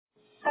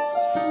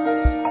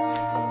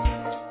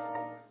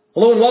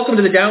Hello and welcome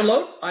to the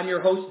Download. I'm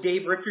your host,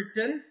 Dave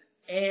Richardson,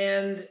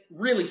 and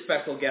really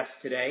special guest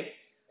today.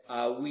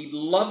 We'd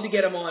love to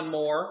get him on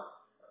more,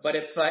 but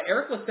if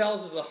Eric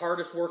Lascelles is the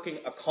hardest working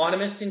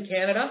economist in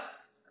Canada,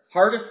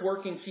 hardest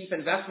working chief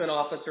investment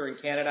officer in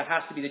Canada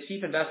has to be the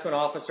chief investment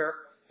officer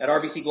at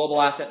RBC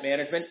Global Asset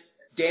Management,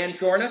 Dan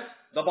Chornous,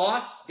 the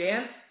boss.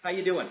 Dan, how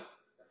you doing?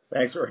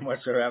 Thanks very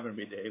much for having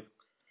me, Dave.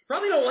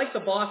 Probably don't like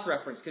the boss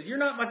reference because you're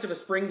not much of a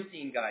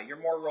Springsteen guy.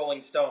 You're more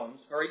Rolling Stones.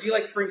 Or do you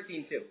like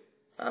Springsteen too?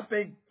 A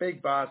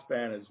big Boss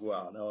fan as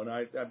well. No, and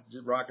I'm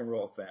just rock and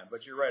roll fan.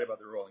 But you're right about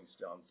the Rolling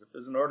Stones. If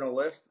there's an order on the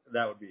list,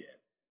 that would be it.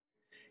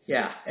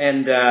 Yeah,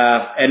 and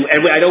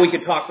I know we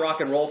could talk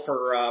rock and roll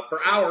for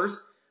hours,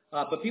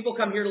 but people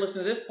come here to listen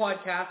to this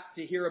podcast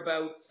to hear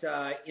about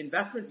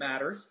investment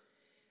matters,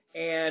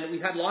 and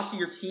we've had lots of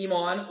your team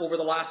on over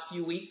the last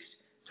few weeks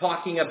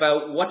talking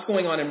about what's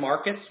going on in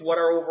markets, what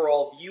our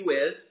overall view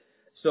is.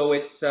 So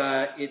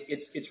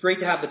it's great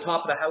to have the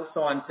top of the house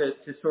on to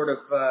sort of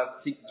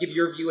to give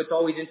your view. It's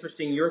always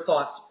interesting, your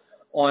thoughts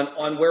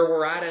on where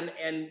we're at.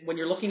 And when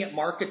you're looking at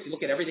markets, you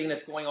look at everything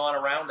that's going on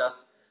around us.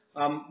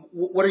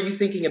 What are you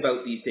thinking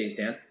about these days,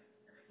 Dan?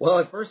 Well,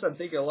 at first I'm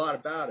thinking a lot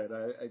about it.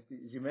 As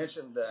you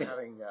mentioned,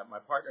 having my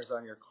partners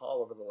on your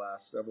call over the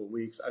last several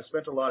weeks, I've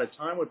spent a lot of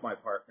time with my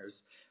partners,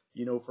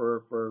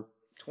 for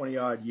 20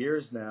 odd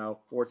years now,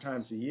 4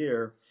 times a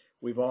year.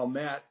 We've all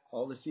met,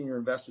 all the senior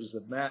investors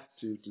have met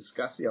to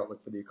discuss the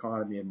outlook for the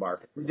economy and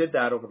market. We did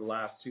that over the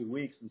last 2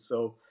 weeks, and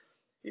so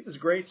it was a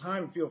great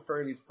time to feel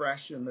fairly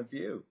fresh in the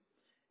view.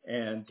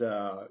 And,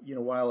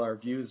 while our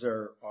views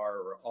are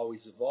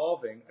always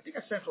evolving, I think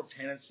our central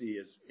tendency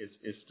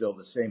is still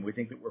the same. We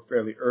think that we're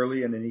fairly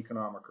early in an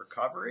economic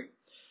recovery.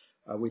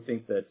 We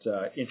think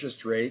that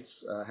interest rates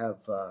have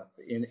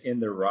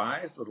in their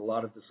rise, that a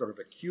lot of the sort of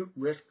acute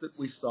risk that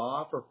we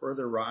saw for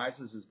further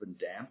rises has been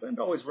dampened.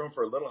 Always room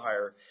for a little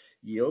higher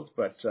yields,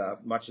 but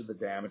much of the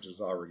damage is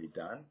already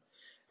done.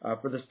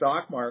 For the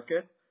stock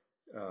market,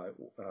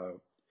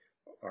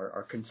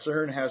 our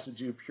concern has to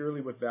do purely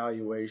with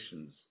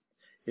valuations.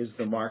 Is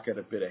the market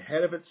a bit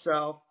ahead of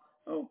itself?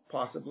 Oh,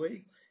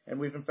 possibly. And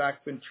we've in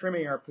fact been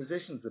trimming our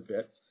positions a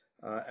bit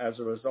as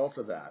a result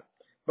of that.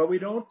 But we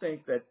don't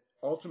think that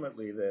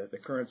ultimately the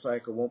current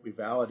cycle won't be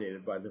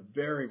validated by the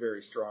very,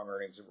 very strong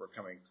earnings that we're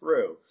coming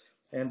through,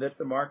 and that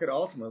the market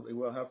ultimately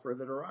will have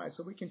further to rise.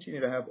 So we continue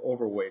to have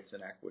overweights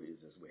in equities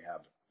as we have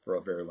for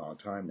a very long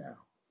time now.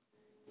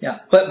 Yeah,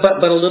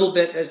 but a little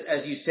bit,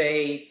 as you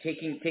say,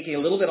 taking a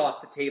little bit off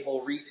the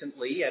table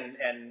recently,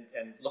 and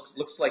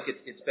looks like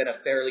it's been a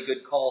fairly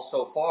good call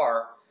so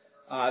far.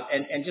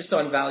 And just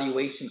on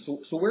valuations,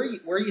 so where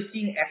are you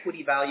seeing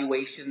equity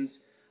valuations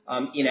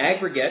in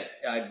aggregate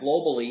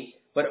globally?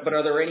 But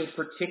are there any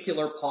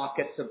particular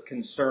pockets of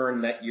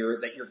concern that you're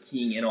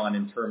keying in on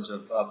in terms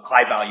of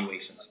high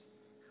valuations?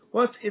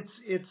 Well,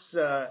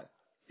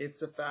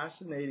 it's a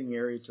fascinating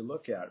area to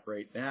look at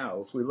right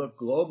now. If we look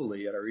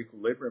globally at our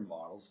equilibrium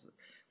models,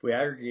 if we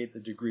aggregate the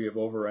degree of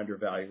over-under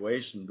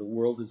valuation, the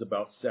world is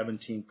about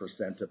 17%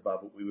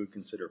 above what we would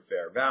consider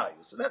fair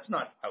value. So that's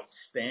not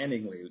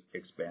outstandingly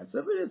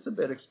expensive. It's a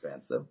bit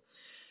expensive,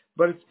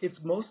 but it's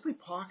mostly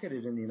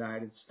pocketed in the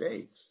United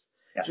States.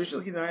 Yeah. Just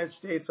look at the United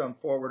States on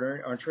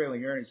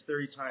trailing earnings,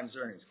 30 times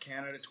earnings.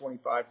 Canada,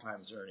 25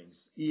 times earnings.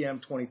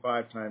 EM,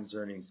 25 times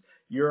earnings.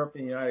 Europe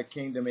and the United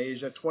Kingdom,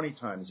 Asia, 20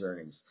 times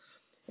earnings.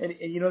 And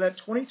that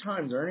 20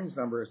 times earnings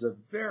number is a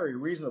very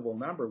reasonable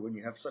number when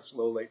you have such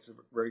low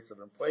rates of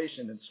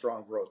inflation and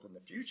strong growth in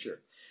the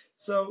future.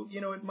 So,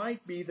 it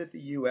might be that the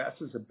U.S.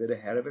 is a bit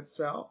ahead of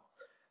itself.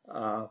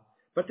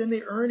 But then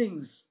the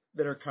earnings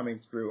that are coming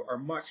through are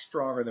much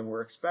stronger than we're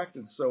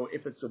expected. So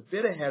if it's a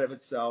bit ahead of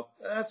itself,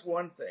 that's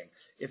one thing.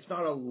 It's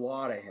not a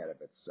lot ahead of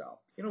itself.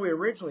 We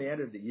originally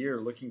ended the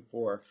year looking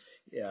for,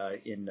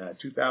 in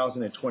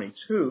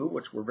 2022,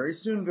 which we're very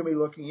soon going to be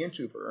looking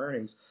into for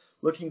earnings,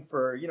 looking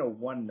for,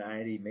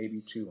 190,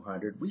 maybe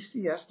 200. We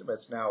see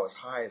estimates now as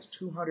high as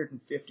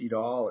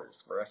 $250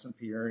 for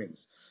S&P earnings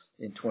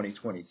in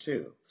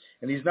 2022.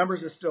 And these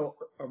numbers are still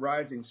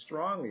rising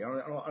strongly.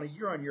 On a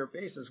year-on-year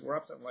basis, we're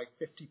up something like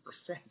 50%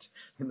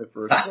 in the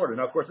first quarter.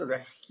 Now, of course, those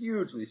are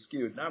hugely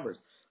skewed numbers.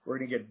 We're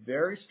going to get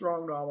very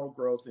strong nominal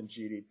growth in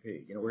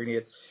GDP. We're going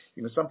to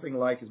get, something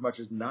like as much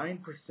as 9%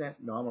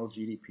 nominal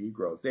GDP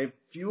growth.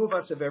 Few of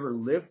us have ever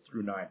lived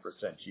through 9%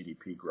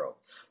 GDP growth.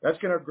 That's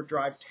going to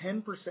drive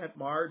 10%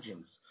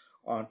 margins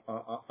on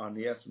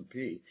the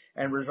S&P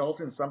and result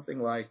in something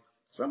like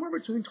somewhere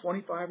between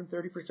 25 and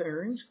 30%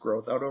 earnings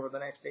growth out over the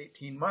next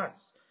 18 months.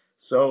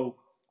 So,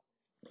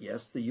 yes,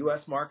 the U.S.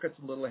 market's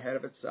a little ahead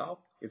of itself.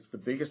 It's the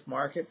biggest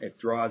market. It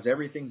draws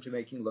everything to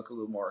making it look a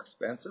little more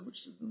expensive, which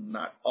is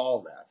not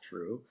all that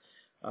true.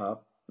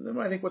 Then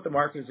I think what the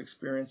market is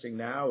experiencing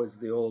now is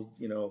the old,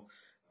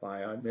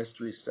 buy on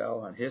mystery,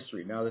 sell on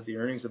history. Now that the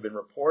earnings have been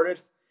reported,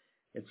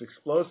 it's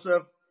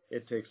explosive.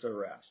 It takes a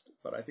rest.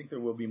 But I think there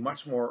will be much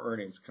more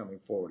earnings coming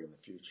forward in the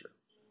future.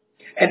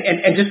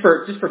 And just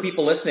for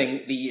people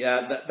listening,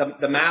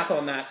 the math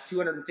on that,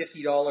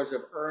 $250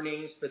 of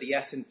earnings for the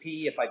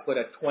S&P. If I put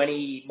a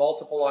 20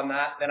 multiple on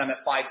that, then I'm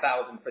at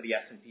 5,000 for the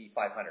S&P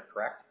 500.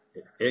 Correct?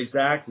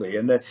 Exactly.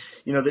 And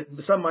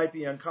some might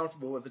be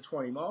uncomfortable with the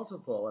 20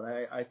 multiple,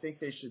 and I think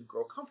they should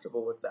grow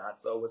comfortable with that,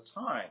 though, with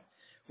time.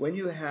 When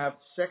you have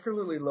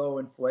secularly low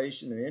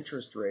inflation and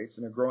interest rates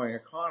in a growing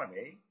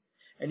economy,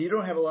 and you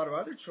don't have a lot of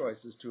other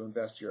choices to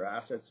invest your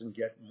assets and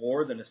get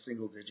more than a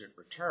single-digit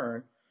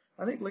return,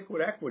 I think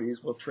liquid equities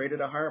will trade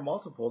at a higher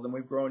multiple than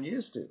we've grown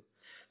used to.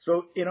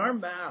 So in our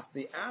math,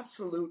 the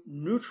absolute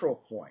neutral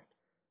point,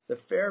 the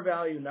fair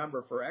value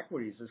number for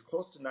equities is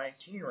close to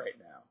 19 right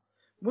now.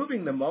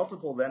 Moving the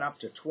multiple then up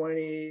to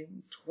 20,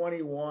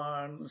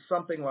 21,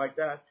 something like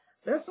that,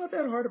 that's not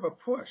that hard of a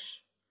push.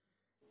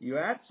 You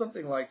add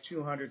something like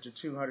 200 to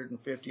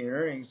 250 in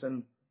earnings,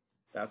 and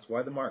that's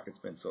why the market's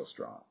been so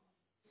strong.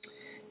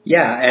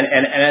 Yeah,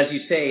 and as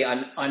you say,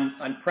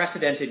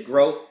 unprecedented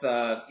growth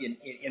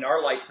in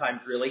our lifetimes,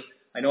 really.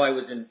 I know I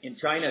was in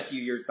China a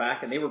few years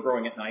back, and they were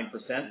growing at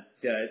 9%.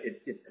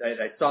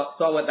 I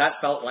saw what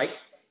that felt like.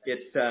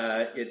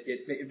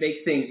 It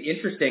makes things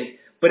interesting,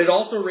 but it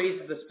also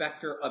raises the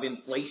specter of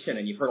inflation,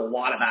 and you've heard a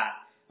lot of that.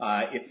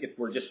 If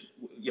we're just,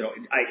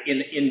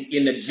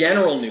 in the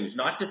general news,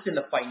 not just in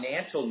the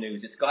financial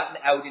news, it's gotten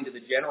out into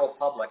the general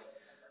public.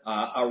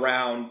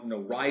 Around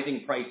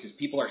rising prices.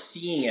 People are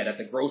seeing it at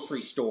the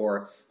grocery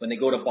store when they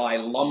go to buy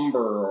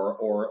lumber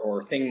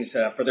or things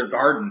for their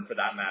garden, for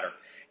that matter.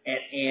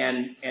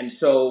 And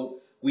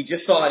so we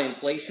just saw an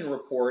inflation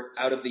report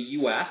out of the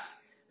U.S.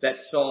 that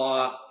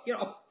saw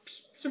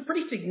some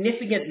pretty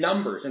significant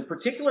numbers, and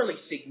particularly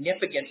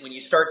significant when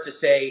you start to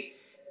say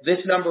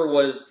this number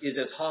was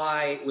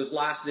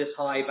last this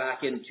high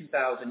back in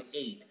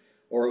 2008,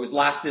 or it was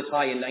last this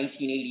high in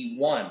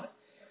 1981.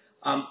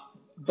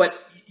 But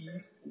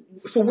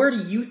so where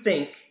do you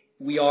think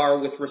we are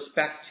with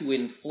respect to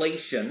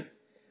inflation?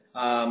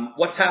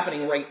 What's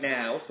happening right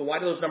now? So why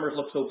do those numbers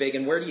look so big,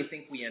 and where do you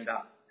think we end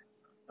up?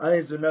 I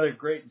think it's another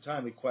great and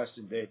timely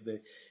question, Dave.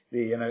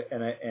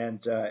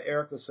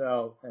 Eric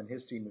LaSalle and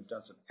his team have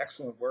done some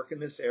excellent work in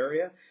this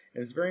area,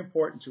 and it's very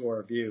important to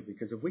our view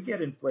because if we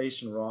get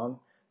inflation wrong,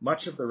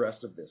 much of the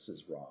rest of this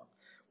is wrong.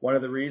 One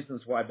of the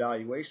reasons why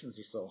valuations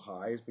are so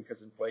high is because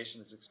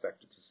inflation is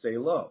expected to stay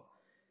low.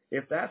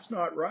 If that's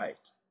not right,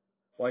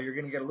 while you're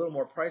going to get a little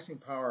more pricing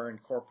power in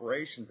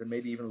corporations and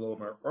maybe even a little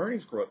more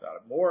earnings growth out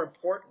of it, more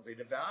importantly,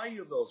 the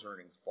value of those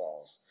earnings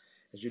falls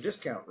as your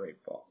discount rate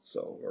falls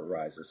or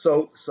rises.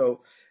 So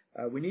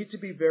we need to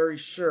be very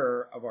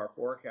sure of our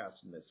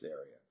forecast in this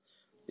area.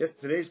 If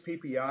today's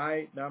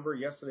PPI number,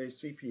 yesterday's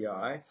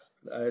CPI,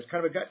 is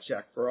kind of a gut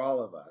check for all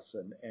of us,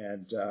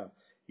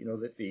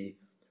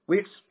 we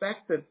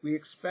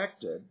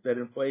expected that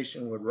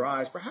inflation would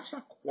rise, perhaps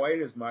not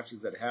quite as much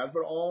as it has,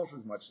 but almost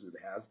as much as it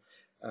has.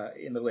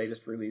 In the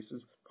latest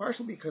releases,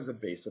 partially because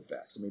of base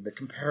effects. I mean, the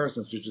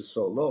comparisons are just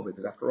so low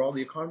because, after all,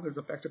 the economy was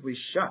effectively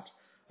shut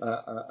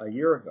a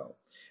year ago.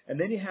 And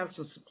then you have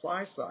some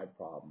supply-side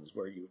problems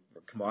where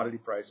commodity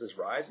prices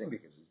rising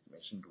because, as you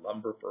mentioned,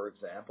 lumber, for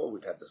example.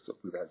 We've had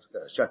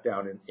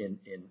shutdown in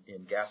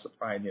gas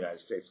supply in the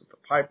United States with the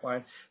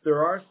pipeline.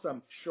 There are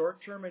some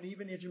short-term and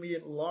even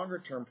intermediate and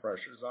longer-term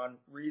pressures on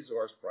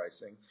resource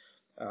pricing.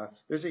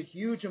 There's a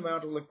huge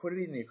amount of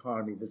liquidity in the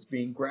economy that's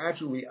being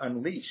gradually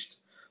unleashed.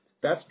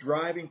 That's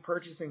driving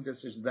purchasing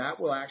decisions. That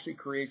will actually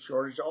create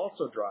shortage,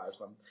 also drives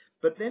them.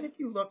 But then if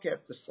you look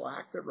at the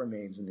slack that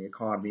remains in the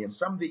economy, and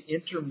some of the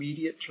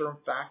intermediate term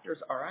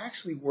factors are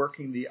actually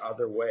working the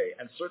other way,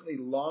 and certainly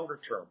longer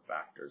term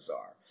factors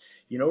are.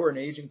 We're an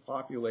aging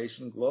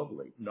population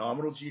globally.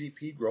 Nominal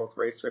GDP growth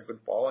rates have been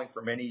falling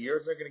for many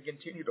years. They're going to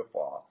continue to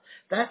fall.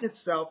 That in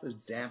itself is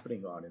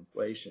dampening on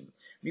inflation.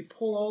 You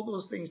pull all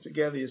those things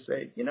together, you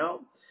say,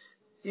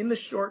 in the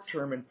short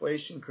term,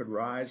 inflation could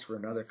rise for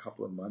another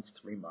couple of months,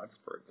 3 months,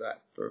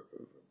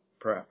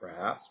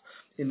 perhaps.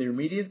 In the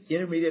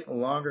intermediate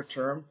and longer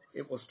term,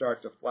 it will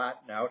start to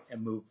flatten out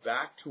and move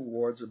back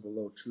towards or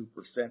below 2%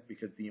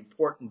 because the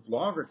important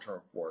longer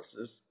term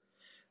forces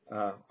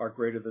are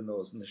greater than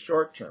those in the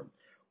short term.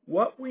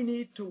 What we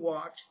need to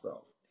watch,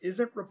 though,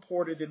 isn't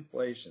reported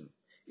inflation.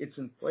 It's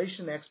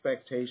inflation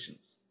expectations.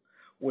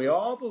 We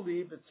all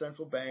believe that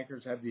central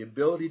bankers have the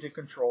ability to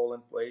control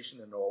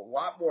inflation and know a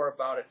lot more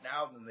about it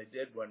now than they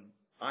did when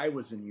I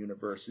was in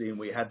university and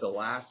we had the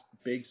last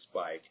big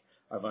spike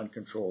of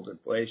uncontrolled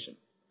inflation.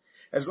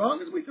 As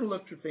long as we can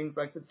look to things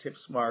like the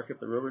TIPS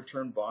market, the real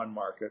return bond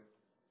market,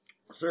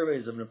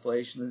 surveys of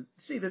inflation, and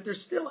see that they're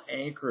still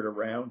anchored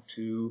around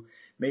 2,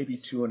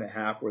 maybe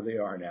 2.5 where they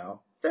are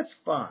now, that's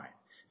fine.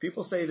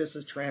 People say this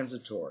is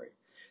transitory.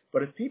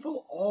 But if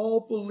people all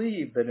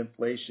believe that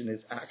inflation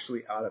is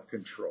actually out of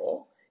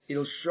control,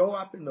 it'll show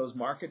up in those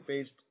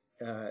market-based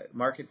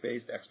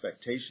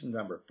expectation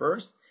number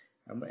first,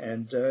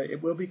 and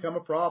it will become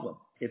a problem.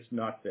 It's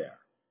not there.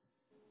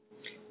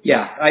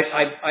 Yeah,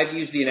 I've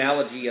used the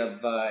analogy of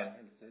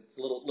it's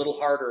a little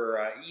harder,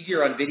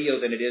 easier on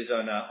video than it is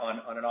on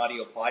an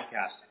audio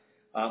podcast.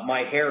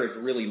 My hair is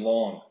really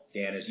long,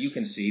 Dan, as you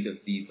can see,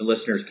 the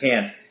listeners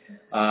can't.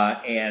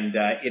 And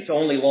it's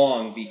only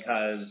long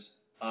because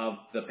of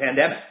the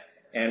pandemic.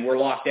 And we're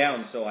locked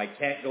down, so I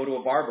can't go to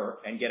a barber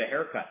and get a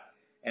haircut.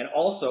 And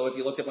also, if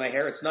you look at my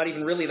hair, it's not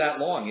even really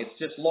that long. It's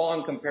just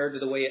long compared to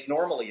the way it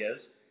normally is,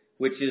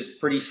 which is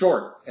pretty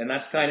short. And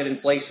that's kind of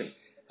inflation.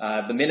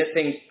 The minute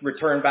things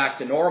return back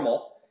to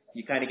normal,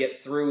 you kind of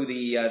get through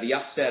the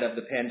upset of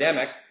the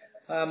pandemic,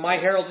 my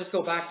hair will just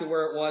go back to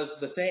where it was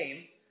the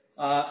same,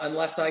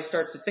 unless I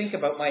start to think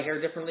about my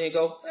hair differently and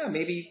go,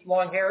 maybe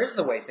long hair is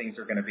the way things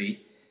are going to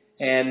be.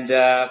 And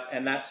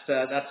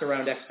that's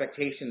around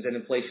expectations and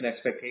inflation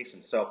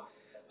expectations. So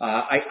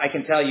I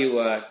can tell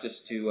you,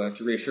 just to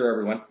reassure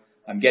everyone,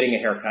 I'm getting a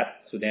haircut.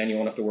 So Dan, you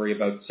won't have to worry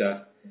about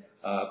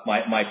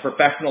my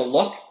professional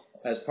look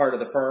as part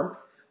of the firm.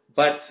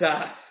 But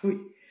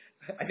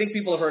I think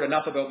people have heard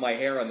enough about my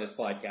hair on this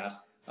podcast.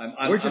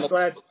 I'm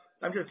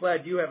just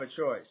glad you have a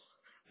choice.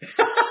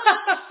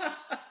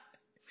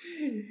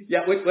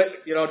 Yeah,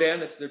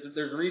 Dan,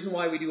 there's a reason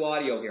why we do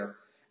audio here.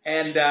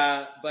 And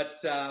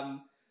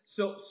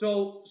so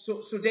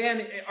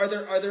Dan, are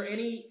there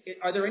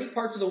any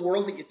parts of the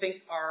world that you think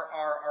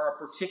are a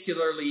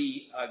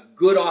particularly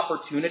good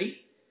opportunity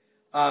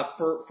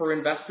for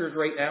investors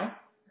right now?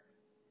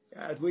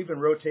 As we've been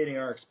rotating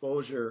our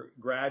exposure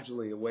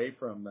gradually away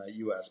from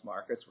U.S.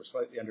 markets, we're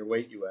slightly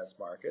underweight U.S.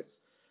 markets,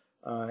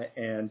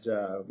 and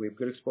we have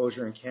good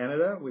exposure in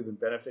Canada. We've been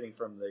benefiting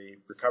from the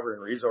recovery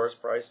in resource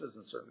prices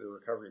and certainly the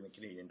recovery in the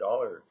Canadian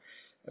dollar,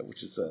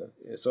 which is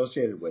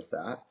associated with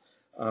that.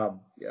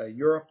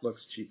 Europe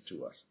looks cheap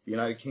to us. The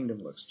United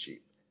Kingdom looks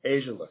cheap.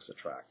 Asia looks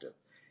attractive.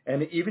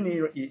 And even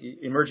the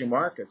emerging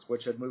markets,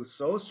 which had moved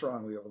so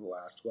strongly over the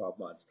last 12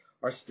 months,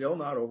 are still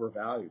not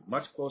overvalued,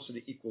 much closer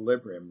to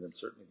equilibrium than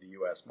certainly the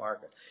U.S.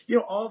 market.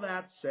 All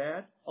that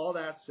said,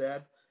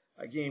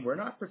 again, we're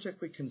not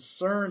particularly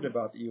concerned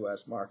about the U.S.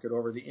 market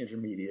over the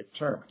intermediate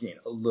term. Again,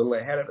 a little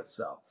ahead of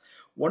itself.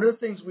 One of the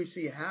things we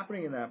see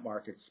happening in that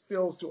market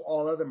spills to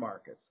all other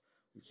markets.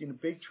 We've seen a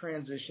big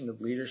transition of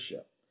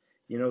leadership.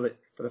 That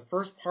for the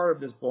first part of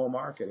this bull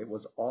market, it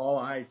was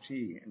all IT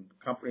and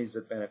companies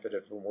that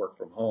benefited from work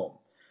from home.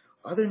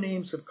 Other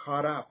names have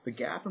caught up. The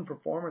gap in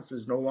performance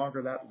is no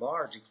longer that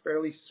large. It's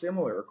fairly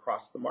similar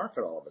across the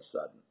market all of a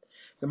sudden.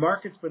 The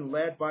market's been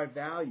led by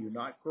value,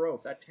 not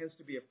growth. That tends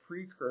to be a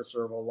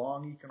precursor of a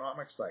long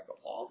economic cycle.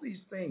 All these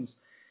things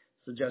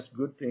suggest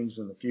good things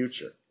in the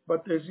future.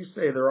 But as you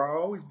say, there are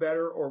always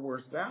better or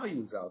worse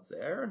values out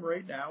there. And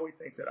right now we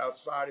think that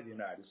outside of the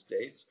United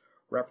States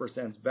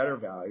represents better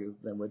value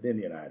than within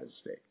the United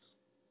States.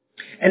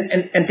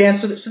 And Dan,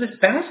 so this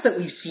bounce that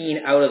we've seen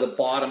out of the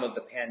bottom of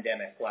the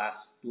pandemic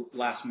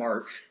last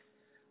March,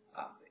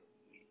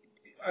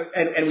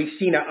 and we've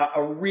seen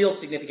a real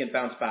significant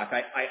bounce back.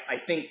 I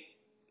think,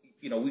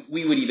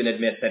 we would even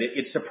admit that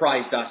it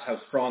surprised us how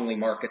strongly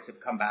markets have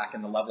come back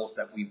and the levels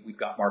that we've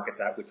got markets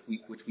at, which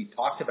we've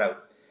talked about.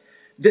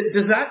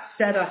 Does that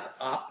set us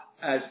up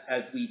as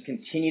we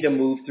continue to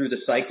move through the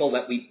cycle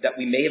that we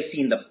may have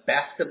seen the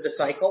best of the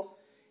cycle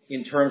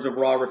in terms of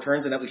raw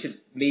returns, and that we should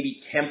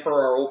maybe temper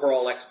our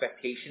overall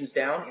expectations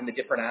down in the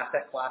different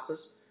asset classes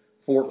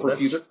for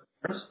future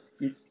returns?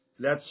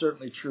 That's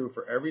certainly true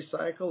for every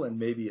cycle, and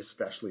maybe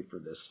especially for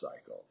this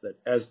cycle. That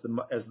as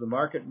the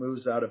market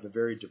moves out of a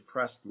very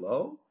depressed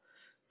low,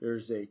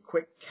 there's a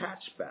quick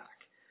catchback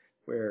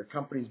where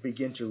companies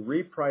begin to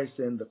reprice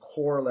in the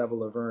core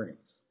level of earnings.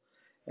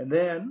 And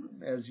then,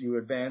 as you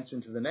advance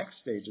into the next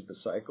stage of the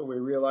cycle, we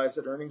realize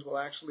that earnings will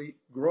actually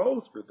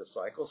grow through the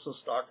cycle, so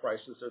stock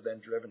prices are then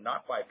driven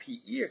not by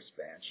PE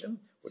expansion,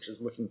 which is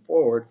looking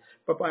forward,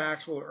 but by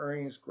actual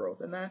earnings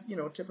growth. And that,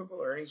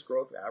 typical earnings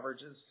growth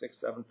averages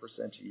 6-7%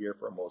 a year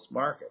for most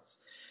markets.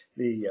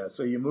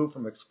 So you move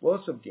from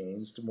explosive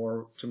gains to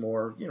more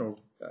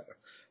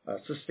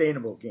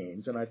sustainable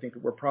gains, and I think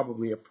we're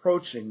probably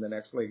approaching the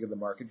next leg of the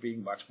market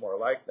being much more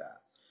like that.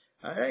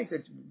 I think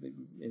that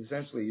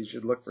essentially you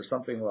should look for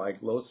something like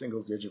low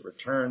single-digit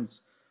returns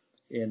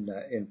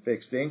in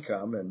fixed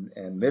income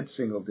and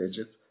mid-single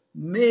digits,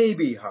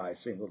 maybe high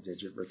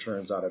single-digit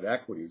returns out of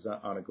equities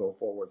on a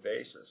go-forward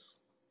basis.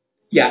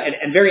 Yeah,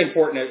 and very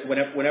important.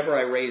 Whenever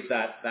I raise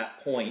that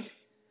point,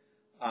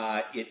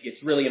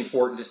 it's really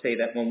important to say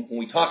that when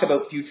we talk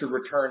about future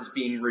returns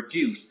being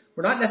reduced,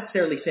 we're not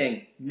necessarily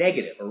saying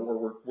negative,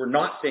 or we're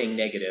not saying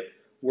negative.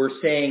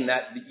 We're saying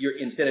that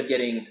instead of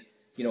getting,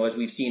 as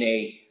we've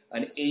seen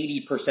an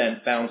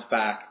 80% bounce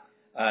back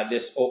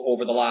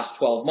over the last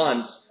 12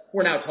 months,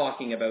 we're now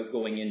talking about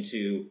going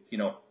into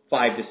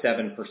 5 to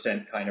 7%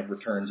 kind of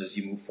returns as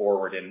you move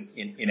forward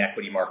in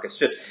equity markets.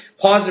 Just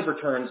positive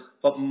returns,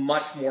 but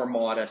much more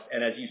modest,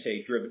 and as you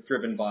say,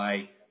 driven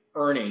by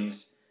earnings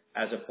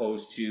as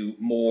opposed to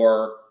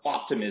more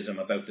optimism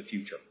about the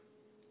future.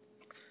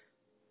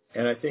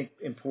 And I think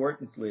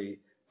importantly,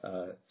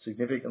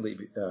 significantly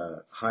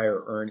higher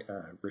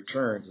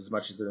returns, as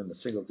much as they're in the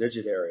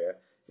single-digit area,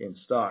 in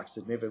stocks,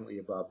 significantly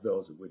above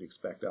those that we'd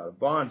expect out of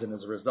bonds. And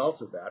as a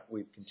result of that,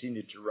 we've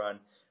continued to run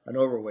an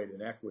overweight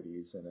in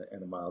equities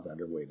and a mild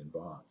underweight in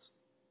bonds.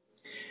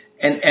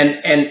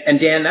 And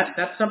Dan,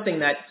 that's something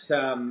that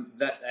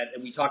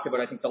we talked about,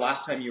 I think, the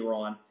last time you were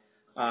on.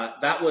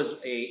 That was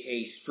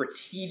a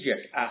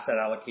strategic asset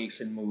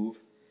allocation move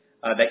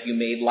that you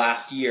made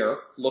last year,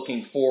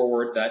 looking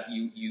forward, that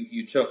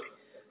you took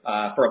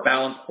for a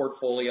balanced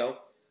portfolio.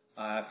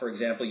 For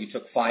example, you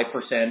took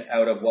 5%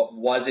 out of what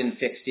was in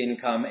fixed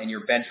income, and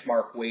your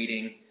benchmark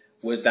weighting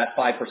was that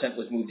 5%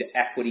 was moved to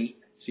equity.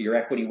 So your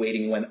equity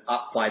weighting went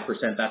up 5%.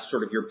 That's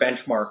sort of your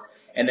benchmark.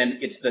 And then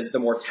it's the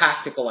more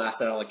tactical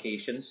asset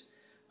allocations,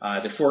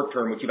 the short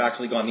term, which you've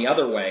actually gone the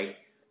other way.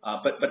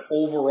 But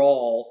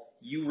overall,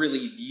 you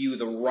really view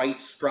the right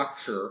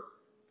structure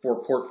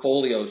for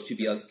portfolios to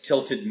be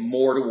tilted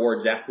more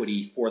towards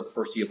equity for the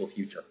foreseeable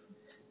future.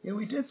 Yeah,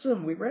 we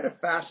read a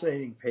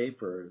fascinating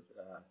paper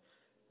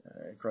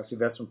across the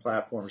investment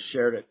platform,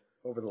 shared it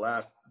over the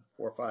last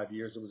 4 or 5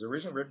 years. It was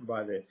originally written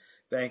by the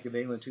Bank of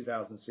England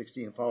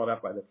 2016 and followed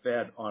up by the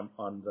Fed on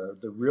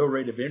the real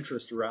rate of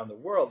interest around the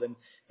world. And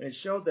it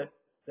showed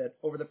that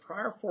over the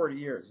prior 40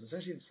 years,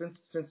 essentially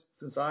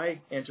since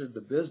I entered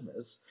the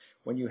business,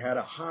 when you had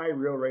a high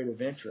real rate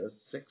of interest,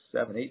 6,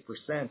 7,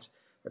 8%,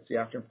 that's the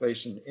after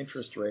inflation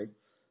interest rate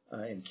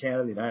in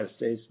Canada, the United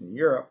States, and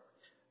Europe,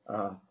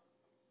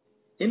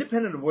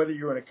 independent of whether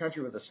you're in a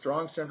country with a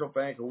strong central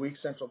bank, a weak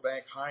central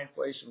bank, high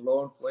inflation,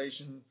 low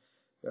inflation,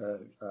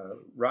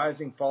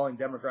 rising, falling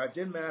demographic,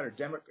 didn't matter.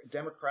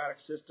 Democratic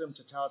system,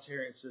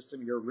 totalitarian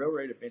system, your real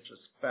rate of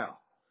interest fell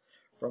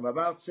from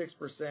about 6%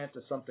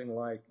 to something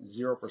like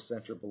 0%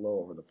 or below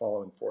over the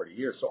following 40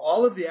 years. So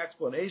all of the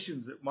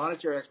explanations,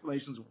 monetary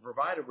explanations were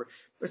provided were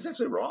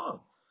essentially wrong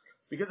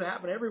because it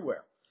happened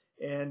everywhere.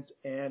 And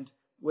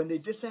when they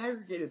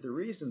disaggregated the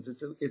reasons,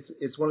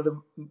 it's one of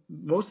the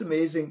most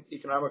amazing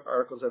economic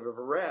articles I've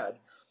ever read.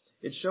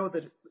 It showed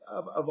that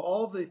of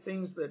all the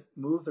things that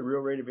move the real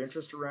rate of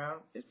interest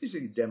around, it's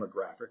basically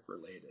demographic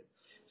related.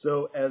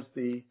 So as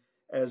the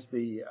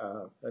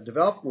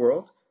developed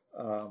world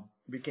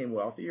became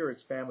wealthier,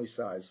 its family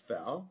size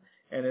fell,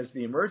 and as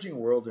the emerging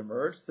world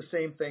emerged, the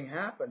same thing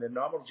happened, and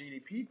nominal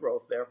GDP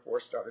growth therefore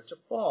started to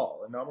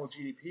fall. And nominal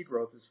GDP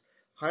growth is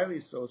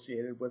highly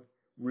associated with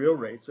real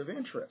rates of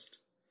interest.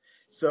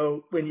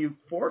 So when you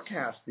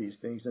forecast these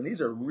things, and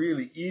these are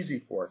really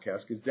easy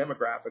forecasts because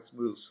demographics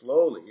move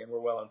slowly and we're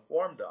well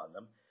informed on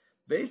them,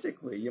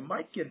 basically you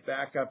might get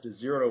back up to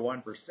 0 to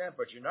 1%,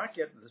 but you're not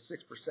getting to the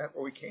 6%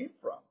 where we came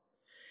from.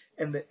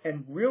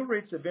 And real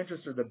rates of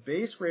interest are the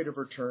base rate of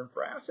return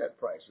for asset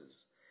prices.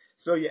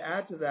 So you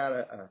add to that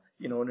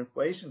an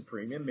inflation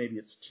premium, maybe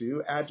it's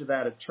 2, add to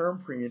that a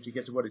term premium to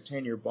get to what a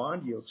 10-year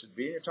bond yield should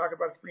be, and you're talking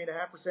about a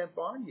 3.5%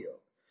 bond yield.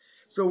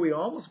 So we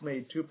almost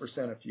made 2%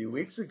 a few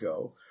weeks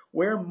ago.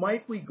 Where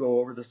might we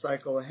go over the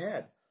cycle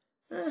ahead?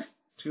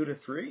 2 to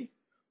 3,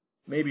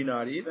 maybe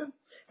not even.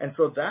 And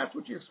so that's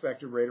what your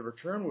expected rate of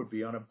return would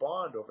be on a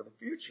bond over the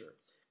future.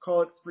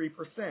 Call it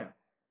 3%.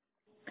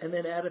 And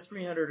then add a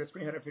 300 or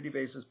 350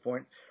 basis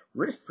point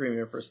risk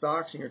premium for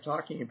stocks, and you're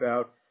talking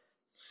about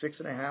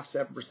 6.5%,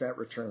 7%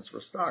 returns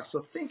for stocks.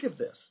 So think of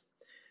this.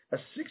 A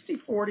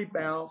 60-40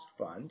 balanced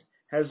fund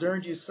has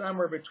earned you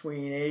somewhere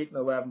between 8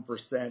 and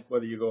 11%,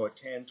 whether you go a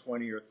 10,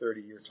 20, or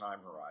 30-year time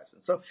horizon.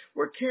 So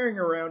we're carrying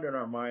around in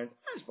our mind,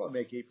 I just want to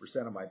make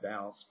 8% of my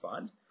balanced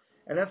fund.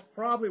 And that's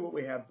probably what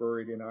we have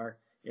buried in our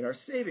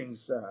savings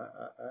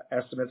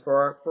estimates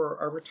for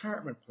our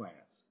retirement plans.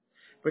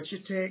 But you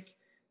take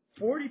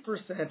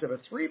 40% of a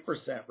 3%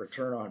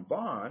 return on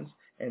bonds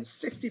and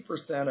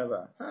 60% of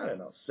a,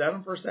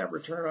 7%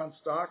 return on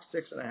stocks,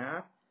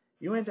 6.5%,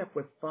 you end up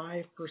with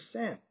 5%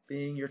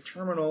 being your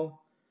terminal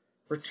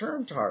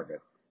return target,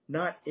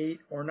 not 8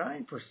 or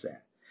 9%. So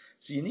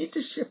you need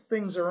to shift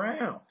things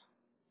around.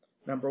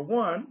 Number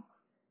one,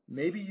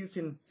 maybe you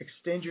can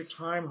extend your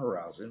time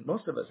horizon.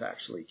 Most of us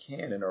actually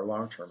can in our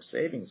long-term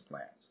savings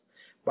plans.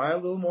 Buy a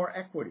little more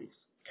equities.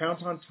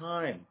 Count on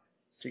time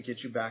to get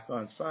you back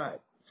on side.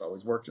 It's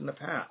always worked in the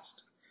past.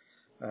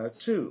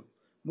 2,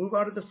 move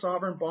out of the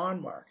sovereign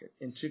bond market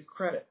into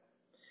credit.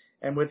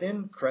 And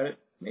within credit,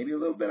 maybe a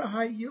little bit of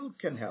high yield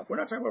can help. We're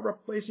not talking about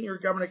replacing your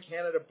Government of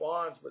Canada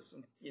bonds with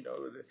some,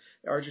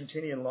 the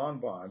Argentinian long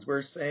bonds.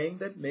 We're saying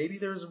that maybe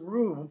there's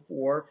room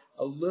for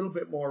a little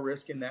bit more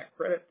risk in that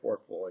credit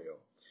portfolio.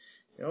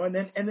 And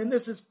then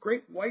there's this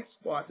great white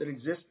spot that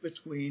exists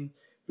between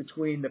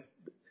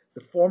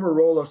the former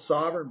role of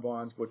sovereign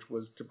bonds, which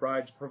was to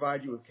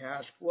provide you with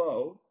cash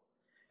flow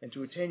and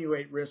to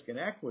attenuate risk in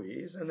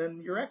equities, and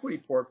then your equity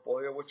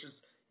portfolio, which is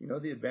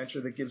the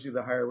adventure that gives you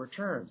the higher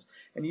returns.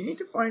 And you need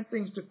to find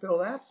things to fill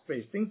that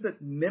space, things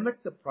that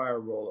mimic the prior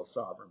role of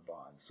sovereign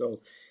bonds. So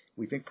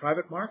we think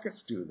private markets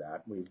do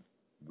that. We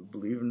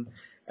believe in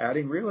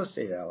adding real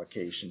estate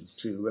allocations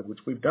to, which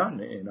we've done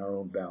in our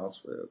own balanced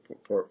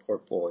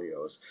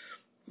portfolios.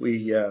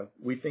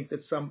 We think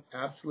that some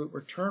absolute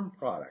return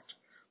product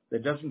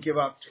that doesn't give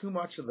up too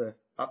much of the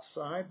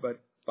upside but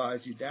buys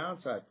you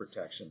downside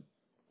protection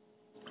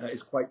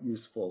is quite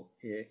useful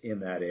in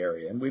that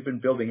area. And we've been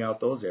building out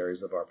those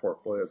areas of our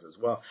portfolios as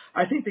well.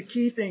 I think the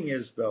key thing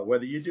is, though,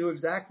 whether you do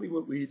exactly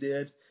what we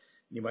did,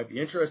 you might be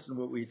interested in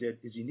what we did,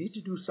 is you need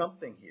to do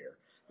something here.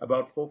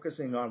 about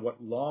focusing on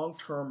what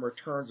long-term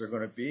returns are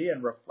going to be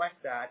and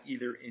reflect that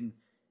either in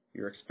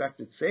your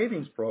expected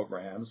savings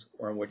programs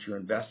or in what you're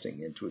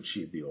investing in to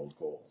achieve the old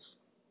goals.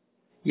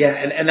 Yeah,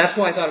 and that's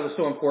why I thought it was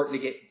so important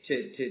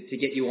to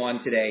get you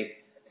on today,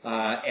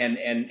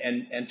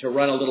 and to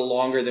run a little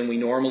longer than we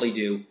normally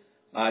do,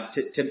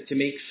 to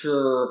make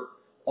sure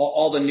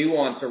all the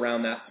nuance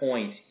around that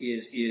point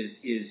is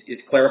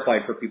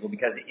clarified for people,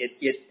 because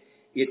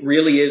it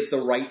really is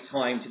the right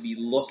time to be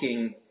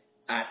looking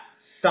at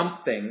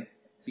something,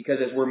 because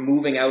as we're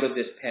moving out of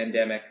this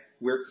pandemic,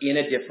 we're in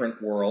a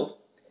different world,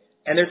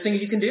 and there's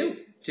things you can do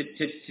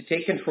to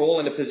take control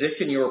and to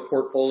position your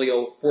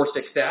portfolio for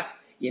success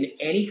in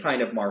any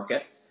kind of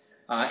market.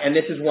 And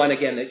this is one,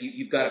 again, that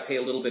you've got to pay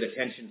a little bit of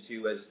attention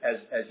to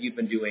as you've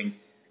been doing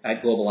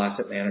at Global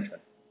Asset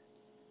Management.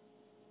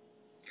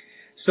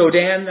 So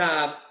Dan,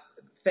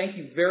 thank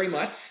you very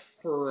much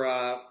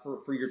for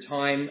your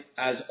time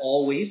as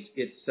always.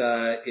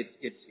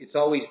 It's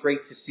always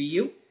great to see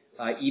you,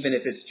 even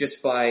if it's just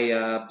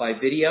by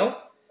video,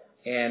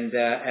 and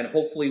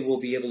hopefully we'll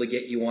be able to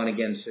get you on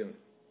again soon.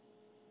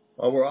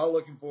 Well, we're all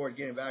looking forward to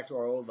getting back to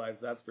our old lives,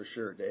 that's for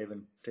sure, Dave.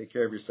 And take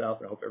care of yourself,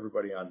 and I hope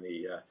everybody on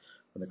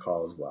the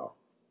call as well.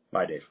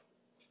 Bye, Dave.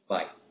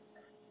 Bye.